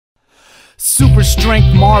Super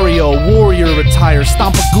strength Mario, warrior attire.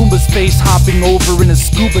 Stomp a Goomba's face, hopping over in a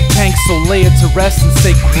scuba tank. So lay it to rest and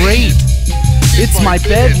say great. It's my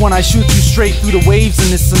bed when I shoot you straight through the waves in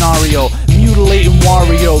this scenario. Mutilating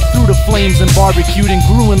Wario through the flames and barbecued and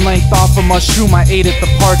grew in length off a mushroom I ate at the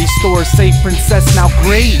party store. Say princess, now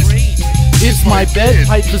great. It's my bed,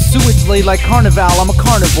 pipe for sewage, lay like Carnival, I'm a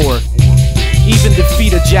carnivore. Even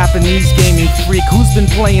defeat a Japanese gaming freak who's been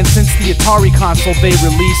playing since the Atari console they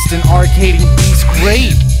released. An arcading beast,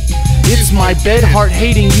 great. It's my bed,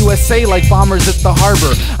 heart-hating USA like bombers at the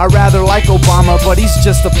harbor. I rather like Obama, but he's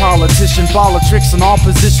just a politician. Ball of tricks in all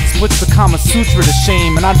positions, puts the Kama Sutra to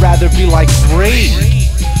shame. And I'd rather be like, great.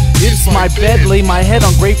 It's my bed, lay my head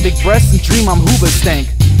on great big breasts and dream I'm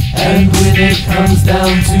Hoobastank. And when it comes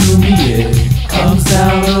down to me, it comes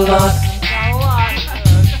down a lot.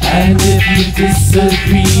 And if you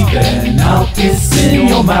disagree, then I'll piss in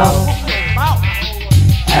your mouth.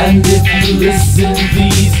 And if you listen,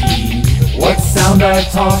 please heed what sound I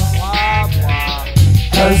talk.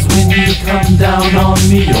 Cause when you come down on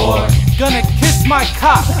me, you're gonna kiss my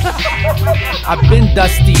cock. I've been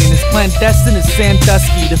dusty and it's clandestine as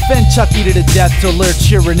Sandusky. Defend Chucky to the death till they're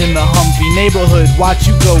cheering in the Humvee. Neighborhood, watch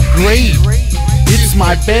you go great. It's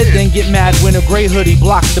my bed, then get mad when a gray hoodie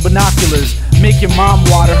blocks the binoculars. Make your mom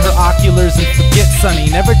water her oculars and forget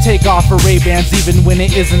Sunny. Never take off her Ray-Bans even when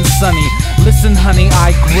it isn't sunny. Listen honey,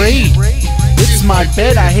 I great. It's my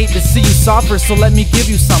bed, I hate to see you suffer, so let me give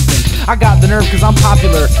you something. I got the nerve cause I'm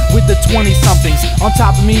popular with the 20-somethings. On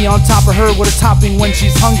top of me, on top of her, with a topping when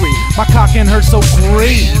she's hungry. My cock and her so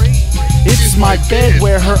great. It's my bed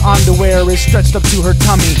where her underwear is stretched up to her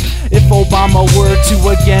tummy. If Obama were to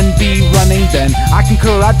again be running, then I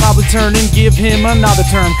concur, I'd probably turn and give him another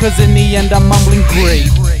term. Cause in the end I'm mumbling great.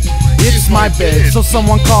 It's my bed, so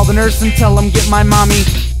someone call the nurse and tell him get my mommy.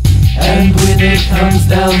 And when it comes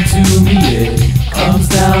down to me, it comes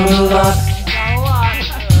down a lot.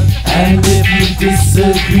 And if you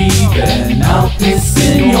disagree, then I'll piss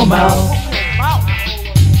in your mouth.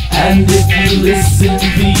 And if you listen,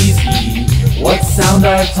 please heed what sound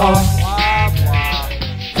I talk.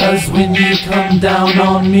 Cause when you come down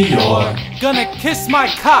on me, you're gonna kiss my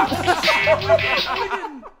cock.